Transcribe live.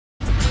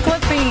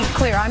Let's be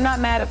clear, I'm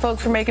not mad at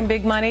folks for making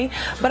big money,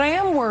 but I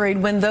am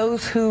worried when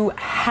those who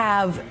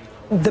have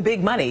the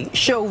big money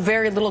show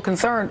very little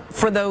concern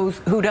for those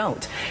who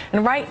don't.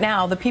 And right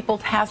now, the people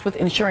tasked with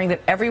ensuring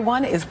that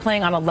everyone is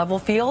playing on a level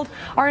field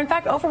are in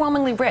fact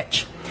overwhelmingly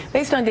rich.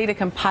 Based on data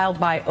compiled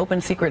by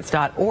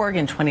OpenSecrets.org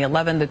in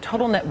 2011, the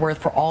total net worth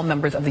for all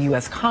members of the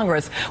U.S.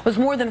 Congress was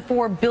more than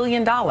 $4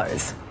 billion.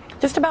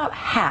 Just about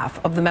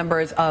half of the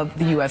members of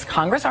the U.S.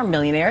 Congress are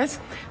millionaires.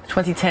 The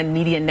 2010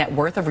 median net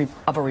worth of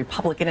a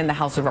Republican in the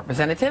House of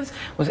Representatives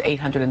was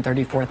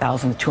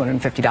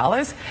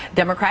 $834,250.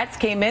 Democrats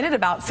came in at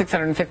about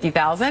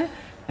 $650,000.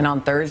 And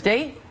on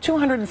Thursday,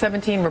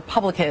 217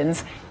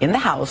 Republicans in the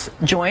House,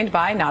 joined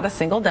by not a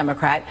single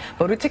Democrat,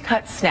 voted to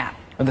cut SNAP,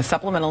 or the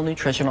Supplemental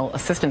Nutritional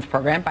Assistance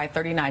Program, by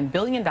 $39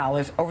 billion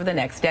over the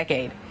next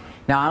decade.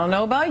 Now, I don't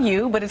know about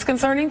you, but it's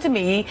concerning to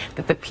me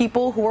that the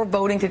people who are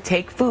voting to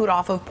take food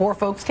off of poor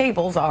folks'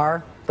 tables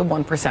are the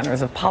one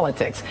percenters of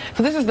politics.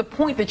 So this is the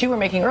point that you were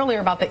making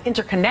earlier about the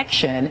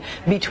interconnection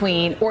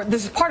between, or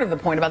this is part of the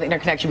point about the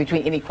interconnection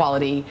between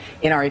inequality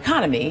in our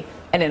economy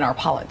and in our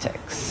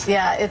politics.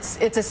 Yeah,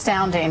 it's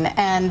astounding.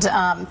 And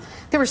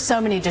there were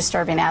so many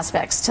disturbing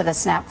aspects to the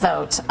SNAP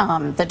vote.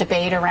 The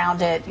debate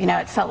around it, you know,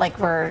 it felt like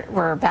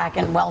we're back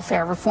in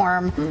welfare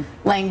reform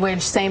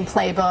language, same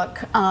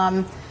playbook.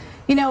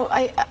 You know,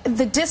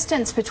 the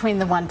distance between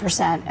the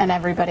 1% and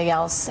everybody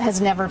else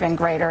has never been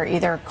greater,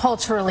 either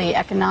culturally,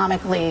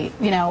 economically.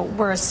 You know,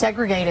 we're a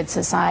segregated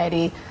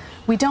society.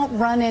 We don't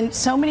run in,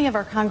 so many of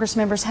our Congress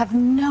members have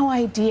no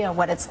idea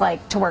what it's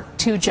like to work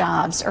 2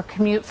 jobs or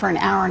commute for an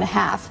hour and a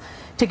half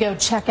to go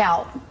check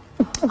out,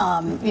 you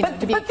know,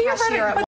 to be a cashier at